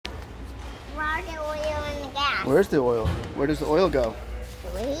gas. Where's the oil? Where does the oil go?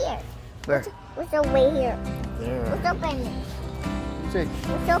 Over here. Where? What's over here? There. Let's open it. Let's see.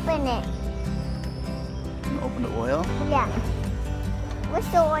 Let's open it. Open the oil. Yeah. What's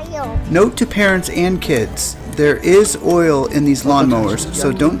the oil? Note to parents and kids, there is oil in these lawnmowers,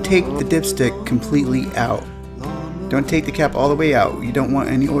 so don't take the dipstick completely out. Don't take the cap all the way out. You don't want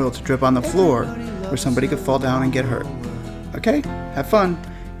any oil to drip on the floor where somebody could fall down and get hurt. Okay? Have fun.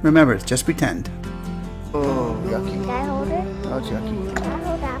 Remember, it's just pretend. Oh, yucky. Can I hold it? Oh, it's yucky. Can I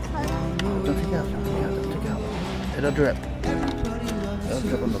hold that part? Don't take it out. Don't take it out. Don't take it out. It'll drip. It'll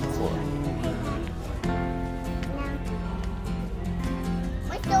drip on the floor.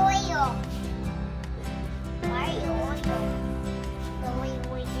 What's the oil? Why are you oil? The oil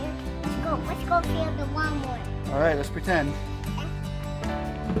right here. Let's go fill the lawnmower. Alright, let's pretend.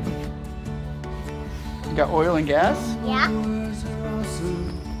 You got oil and gas? Yeah.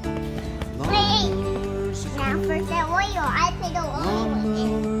 Wait. Now for the oil, I put the oil in.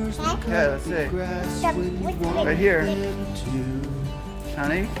 Okay? Yeah, let's see. Right here.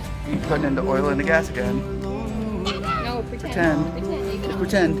 Honey, you putting in the oil and the gas again. No, pretend. Pretend. Just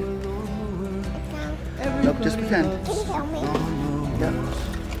pretend. Nope, just pretend. Can you help me? Yep.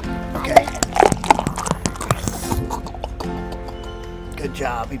 Okay. Good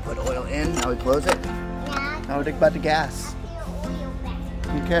job. We put oil in. Now we close it. Yeah. Now we think about the gas. Put the oil back.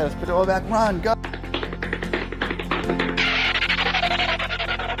 Okay, let's put the oil back. Run, go.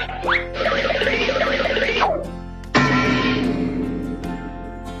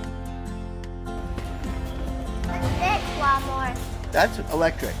 What's this lawnmower? That's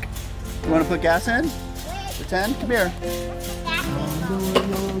electric. You want to put gas in? Pretend. Come here.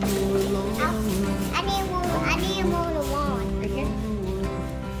 I need to mow the lawn.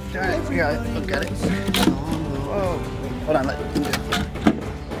 Darn it. Here, I'll get it. Whoa. Hold on. Let you do it.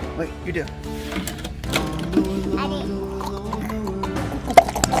 Wait, you do. I did.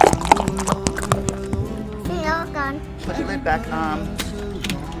 See, all gone. Put the lid back on.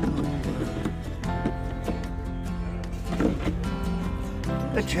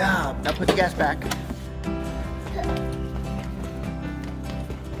 Good job. Now put the gas back.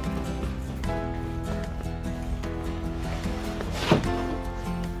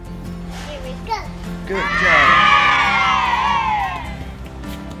 Here we go. Good job.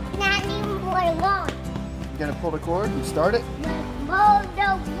 Now I need to mow the lawn. You gonna pull the cord and start it? Mow the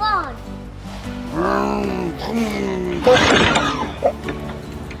lawn.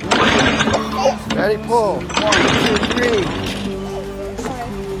 Ready? Pull. 1, 2, 3.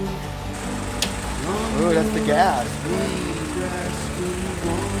 Ooh, that's the gas.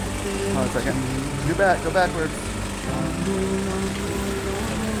 Hold on a second. Go back. Go backwards.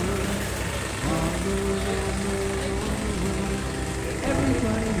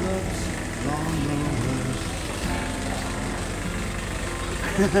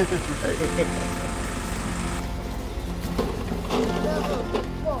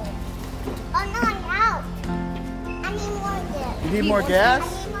 Oh no, I'm out. I need more gas. You need more gas?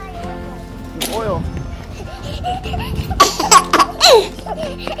 I need more Oil.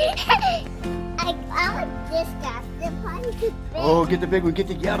 I want this gas. The probably too big. Oh, get the big one. Get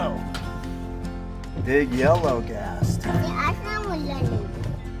the yellow. Big yellow gas. The other one was yellow.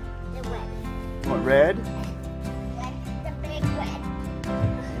 The red. What, red? Red. The big red.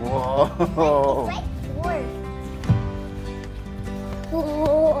 Whoa. Red worse.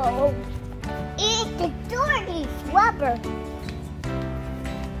 Whoa. It's the dirty rubber.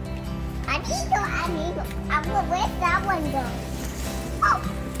 Where's that one go? Oh.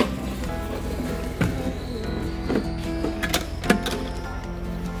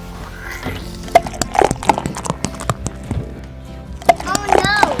 Oh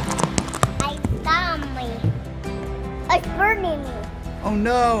no! I got me. It's burning me. Oh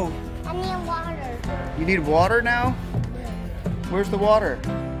no! I need water. You need water now? Where's the water?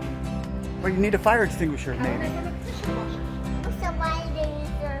 Well, you need a fire extinguisher, maybe. What's the water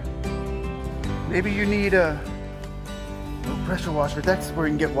user? Maybe you need a pressure washer. That's where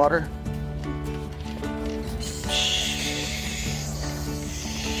you can get water.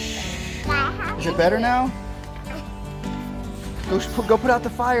 Is it better now? Go put out the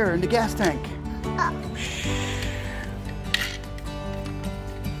fire in the gas tank.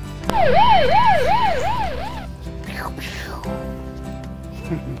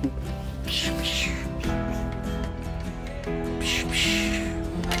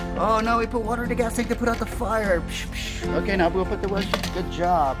 Oh no, we put water in the gas tank to put out the fire. Okay, now we'll put the water. Good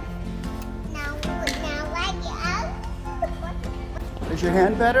job. Now like it out. Is your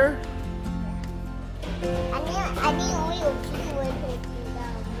hand better? I need oil too.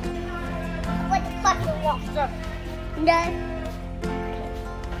 What the fuck is washer. No.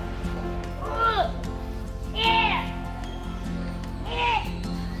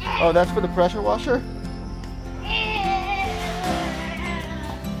 Oh, that's for the pressure washer?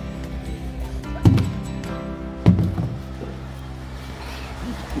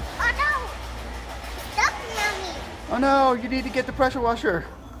 Oh no! Stop, Mommy! Oh no, you need to get the pressure washer.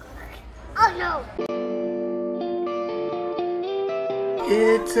 Oh no!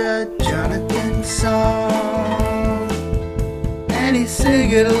 It's a Jonathan song, and he's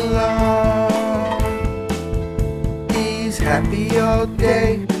singing along. He's happy all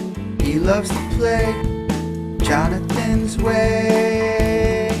day, he loves to play Jonathan's way.